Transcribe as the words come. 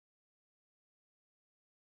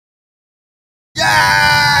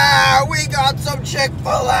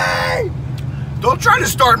Chick-fil-A! Don't try to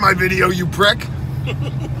start my video, you prick.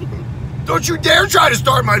 Don't you dare try to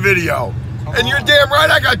start my video. And you're damn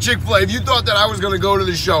right I got Chick-fil-A. If you thought that I was going to go to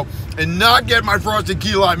the show and not get my frosted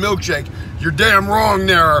key lime milkshake, you're damn wrong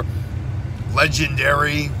there.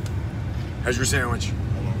 Legendary. How's your sandwich?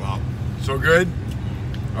 Oh, wow. So good?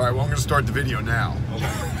 All right, well, I'm going to start the video now.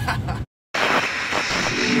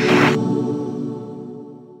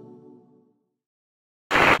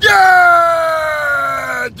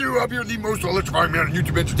 Yeah! Duhop, you're the most electrifying man in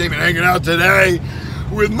YouTube entertainment, hanging out today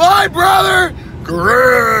with my brother,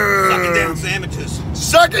 Grim. Sucking down sandwiches.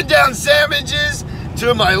 Sucking down sandwiches.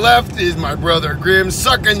 To my left is my brother, Grim,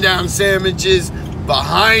 sucking down sandwiches.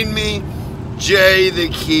 Behind me, Jay the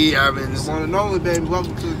Key Evans. One and only, baby.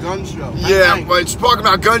 Welcome to the gun show. Yeah, but talking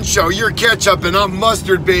about gun show, you're ketchup and I'm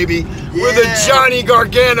mustard, baby. Yeah. We're the Johnny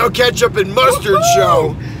Gargano ketchup and mustard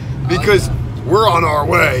show because we're on our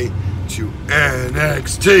way to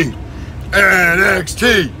NXT.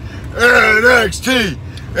 NXT. NXT.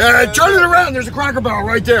 And turn it around, there's a Cracker Barrel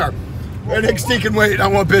right there. NXT can wait, I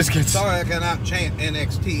want biscuits. Sorry I cannot chant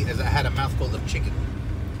NXT as I had a mouthful of chicken.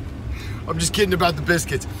 I'm just kidding about the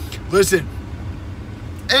biscuits. Listen,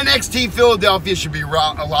 NXT Philadelphia should be a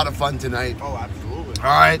lot of fun tonight. Oh, absolutely. All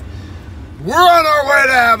right. We're on our way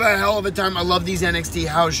to have a hell of a time. I love these NXT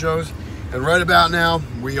house shows. And right about now,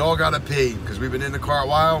 we all got to pee because we've been in the car a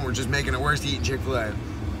while and we're just making it worse to eating Chick-fil-A.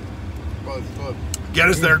 Good. Get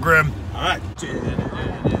us there, Grim. All right.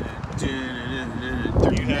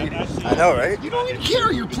 I know, right? You don't even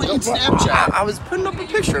care. You're playing Snapchat. I was putting up a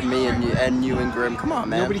picture of me and you and Grim. Come on,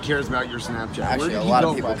 man. Nobody cares about your Snapchat. Actually, a lot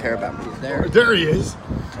of people care about me. There he is.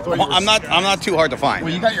 I'm not too hard to find.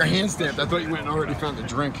 Well, you got your hand stamped. I thought you went and already found the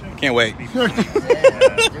drink. Can't wait. Give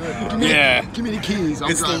me the keys.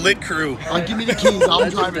 It's the lit crew. Give me the keys. I'm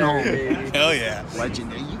driving home. Hell yeah.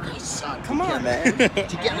 Legendary. You guys suck. Come on, man.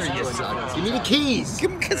 Together you suck. Give me the keys.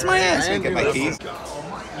 Kiss my ass. You get my keys.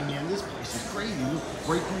 Man, this place is crazy. Look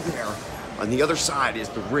right through there. On the other side is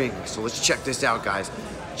the ring. So let's check this out, guys.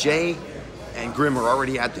 Jay and Grim are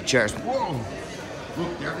already at the chairs. Whoa.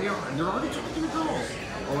 Look, there they are. And they're already talking to the girls.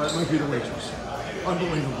 Oh, that might be the waitress.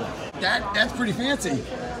 Unbelievable. That's pretty fancy.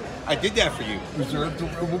 I did that for you. Reserved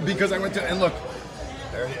because I went to, and look,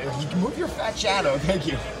 there, you can move your fat shadow. Thank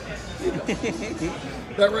you.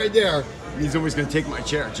 That right there. He's always going to take my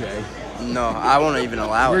chair, Jay. No, I won't even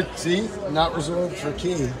allow it. See? Not reserved for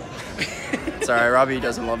Key. Sorry, Robbie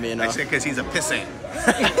doesn't love me enough. I said because he's a pissant.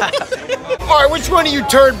 All right, which one of you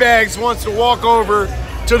turd bags wants to walk over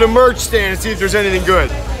to the merch stand and see if there's anything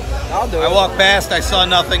good? I'll do it. I walked past, I saw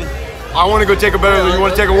nothing. I want to go take a better. You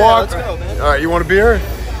want to take a walk? Let's go, man. All right, you want a beer?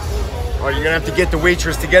 All right, you're going to have to get the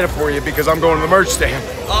waitress to get it for you because I'm going to the merch stand.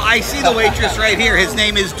 Oh, I see the waitress right here. His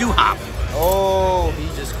name is Duhop. Oh, he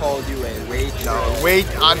just called you a waitress. No, wait,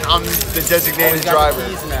 I'm the designated driver.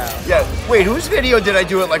 Now. Yeah, wait, whose video did I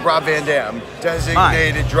do it like Rob Van Dam?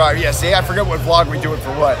 Designated driver. Yeah, see, I forget what vlog we do it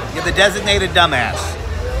for what. You're the designated dumbass.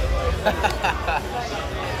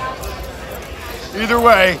 Either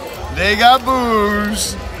way, they got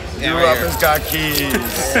booze. Yeah, Duhop right here. has got keys.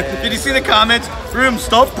 Did you see the comments? Grim,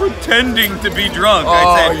 stop pretending to be drunk.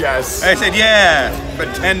 Oh, yes. I said, yeah,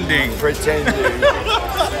 pretending. Pretending.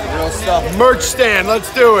 Real stuff. Merch stand,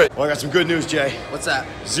 let's do it. Well, I got some good news, Jay. What's that?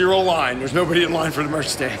 Zero line. There's nobody in line for the merch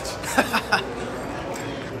stand. But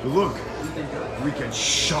look, we can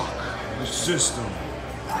shock the system.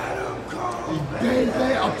 Baby,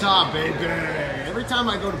 up top, baby. Every time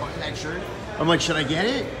I go to buy that shirt, I'm like, should I get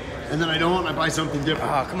it? And then I don't, and I buy something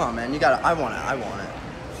different. Oh, come on, man. You got it. I want it.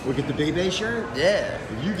 Look at the Baby shirt. Yeah.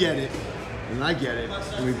 If you get it, and I get it,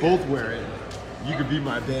 and we both wear it, you could be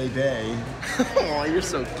my Baby. Oh, you're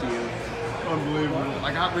so cute. Unbelievable.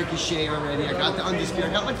 I got Ricochet already. I got the Undisputed.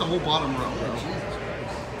 I got like the whole bottom row.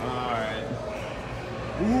 Alright.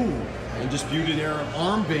 Ooh. Undisputed Era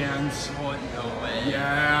armbands. Oh, no way.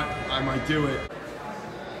 Yeah, I might do it.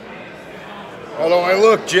 How do I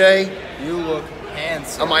look, Jay? You look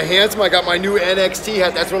handsome. Am I handsome? I got my new NXT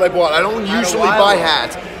hat. That's what I bought. I don't usually buy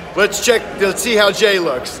hats. Let's check. Let's see how Jay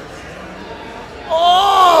looks.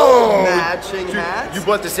 Oh! Matching hats? You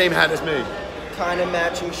bought the same hat as me. Kind of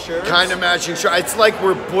matching shirts? Kind of matching shirt. It's like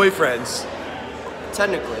we're boyfriends.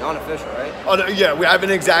 Technically, unofficial, right? Oh, no, yeah, we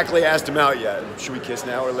haven't exactly asked him out yet. Should we kiss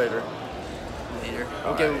now or later? Later.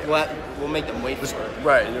 Okay, we'll make them wait for it.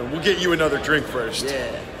 Right, we'll get you another drink first.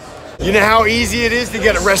 Yeah. You know how easy it is to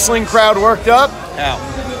get a wrestling crowd worked up? How?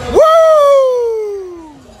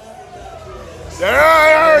 Woo! There,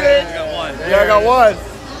 I heard it. I got one. Yeah, I got one.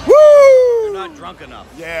 Woo! You're not drunk enough.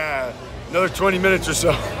 Yeah. Another 20 minutes or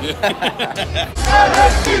so.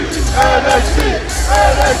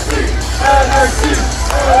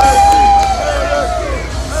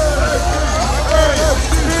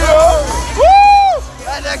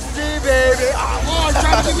 NXT, baby. Oh, I'm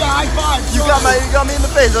trying to give you a high five. You got me in the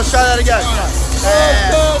face. Let's try that again.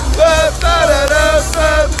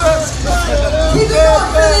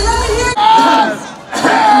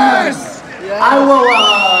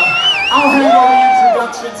 I'll handle the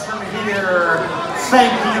introductions from here.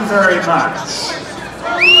 Thank you very much.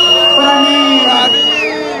 But I mean, at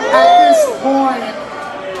this point,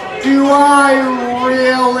 do I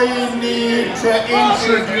really need to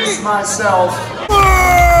introduce myself?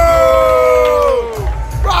 Whoa!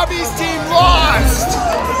 Robbie's team lost!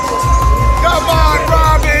 Come on,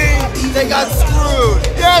 Robbie! They got screwed.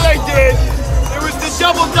 Yeah, they did. It was the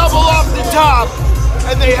double-double off the top,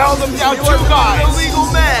 and they held them down two guys.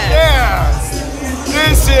 Illegal man. Yeah.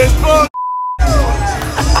 This is bull.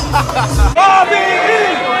 Robbie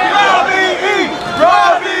E! Robbie E!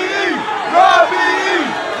 Robbie E! Robbie E!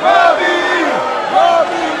 Robbie E!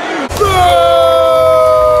 Robbie E!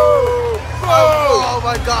 Oh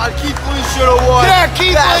my God, Keith Lee should have won. Yeah,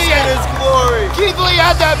 Keith Bask Lee in his glory. Keith Lee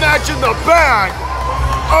had that match in the bag.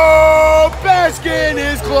 Oh, bask in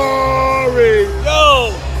his glory.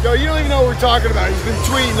 Yo, you don't even know what we're talking about. He's been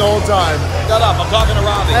tweeting the whole time. Shut up, I'm talking to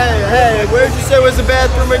Robbie. Hey, where'd you say was the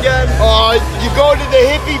bathroom again? You go to the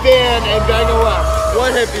hippie van and bang a left.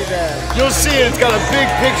 What hippie van? You'll see it. It's got a big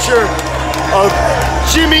picture of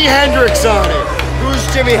Jimi Hendrix on it. Who's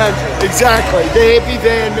Jimi Hendrix? Exactly. The hippie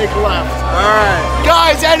van, make a left. Alright.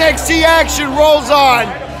 Guys, NXT action rolls on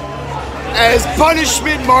as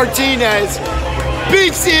Punishment Martinez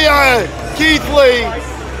beats the Keith Lee.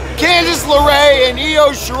 Candice LeRae and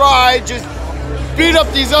Io Shirai just beat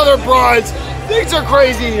up these other broads. Things are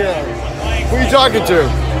crazy here. Who are you talking to?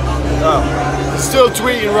 Oh. Still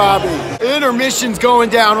tweeting Robbie. Intermission's going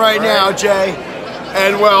down right now, Jay.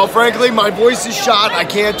 And well, frankly, my voice is shot. I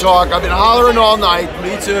can't talk. I've been hollering all night.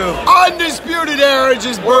 Me too. Undisputed Era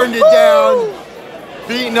just burned it down.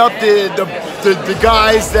 Beating up the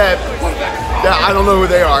guys that I don't know who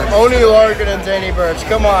they are. Only Larkin and Danny Burch.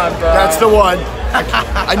 Come on, bro. That's the one.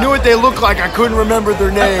 I knew what they looked like. I couldn't remember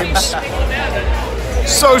their names.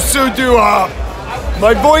 So Duhop.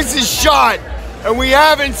 My voice is shot, and we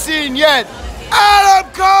haven't seen yet Adam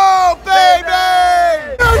Cole, baby!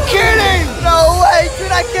 You're kidding! No way,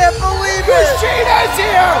 dude! I can't believe it. Kushina's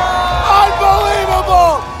here!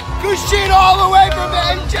 Unbelievable! Kushina all the way from the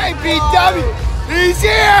NJPW. He's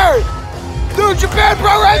here! New Japan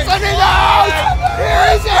Pro Wrestling in the house!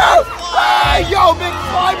 Here he's here! Hey, yo,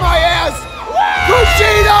 McFly my ass!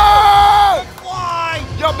 Kushina!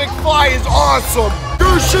 Yo, McFly is awesome!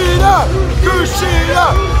 Kushina!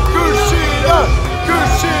 Kushina! Kushina!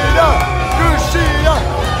 Kushina! Kushina!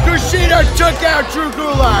 Kushina took out Drew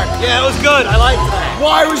Gulak! Yeah, it was good. I liked that.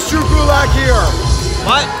 Why was Drew Gulak here?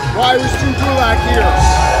 What? Why was Drew Gulak here?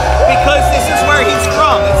 Because this is where he's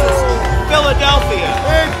from. This is Philadelphia.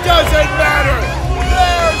 It doesn't matter!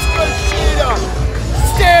 There's Kushina!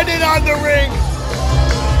 Standing on the ring!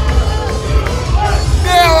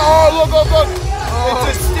 Now, oh, look!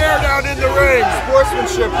 It's a stare down in the ring.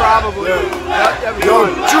 Sportsmanship, probably. Yo,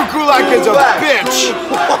 Drew Gulak is a bitch.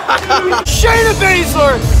 Shayna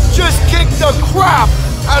Baszler just kicked the crap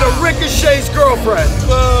out of Ricochet's girlfriend.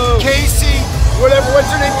 Whoa. Casey, whatever,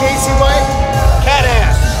 what's her name? Casey White? Cat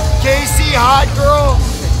ass. Casey, hot girl,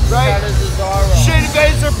 right? Shayna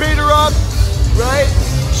Baszler beat her up, right?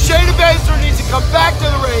 Shayna Baszler needs to come back to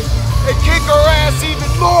the ring and kick her ass even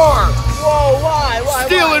more. Whoa, why?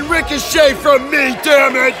 Stealing Ricochet from me,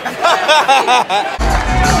 damn it!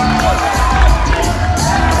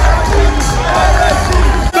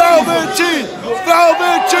 Velveteen!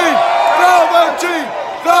 Velveteen! Velveteen!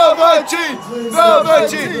 Velveteen!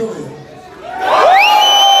 Velveteen!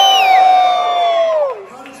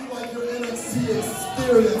 How did you like your NXT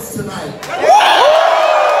experience tonight?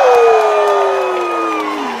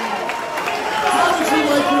 How did you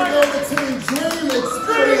like your Velveteen Dream experience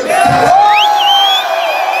tonight?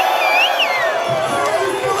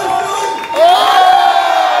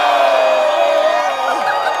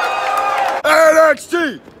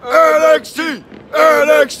 NXT! NXT!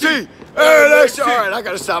 NXT! NXT! Alright, I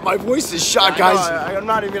gotta stop. My voice is shot, guys. I'm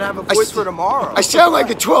not even gonna have a voice for tomorrow. I sound like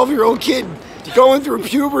a 12-year-old kid going through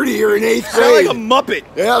puberty here in 8th grade. Sound like a Muppet.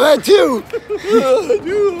 Yeah, that too.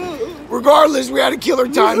 Regardless, we had a killer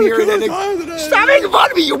time here in NXT. Stop making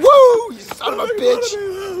fun of me, you woo! You son of a bitch.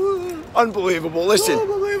 Unbelievable. Listen.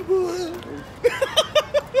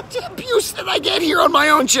 The abuse that I get here on my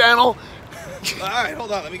own channel. All right,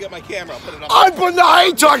 hold on. Let me get my camera. I'll put it on. I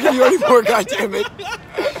ain't talking to you anymore,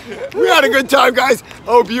 goddammit. We had a good time, guys.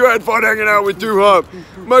 Hope you had fun hanging out with Duhop.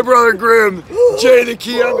 My brother Grim, Jay the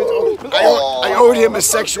Key. I owed him a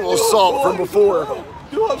sexual assault from before.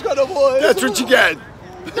 Duhop's got a voice. That's what you get.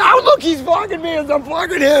 Now look, he's vlogging me as I'm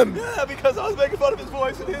vlogging him. Yeah, because I was making fun of his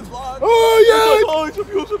voice in his vlog. Oh, yeah. He's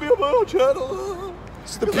abusing me on my own channel.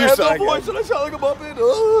 It's the I pure have side. no voice and I sound like a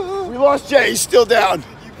muppet. We lost Jay. He's still down.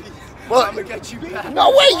 Well, I'm gonna get you back. no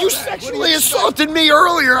way, you sexually assaulted me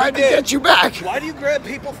earlier. I had to get you back. Why do you grab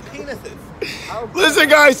people's penises? Listen,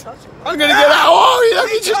 guys, I'm gonna get out. Oh,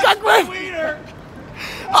 he just got grabbed.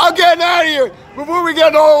 I'm getting out of here before we get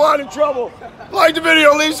in a whole lot of trouble. Like the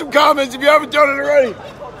video, leave some comments if you haven't done it already.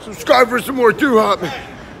 Subscribe for some more Duhop.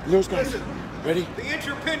 Those guys, ready? The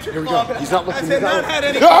Incher Pincher Here we Club go. He's not looking. has not had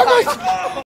any.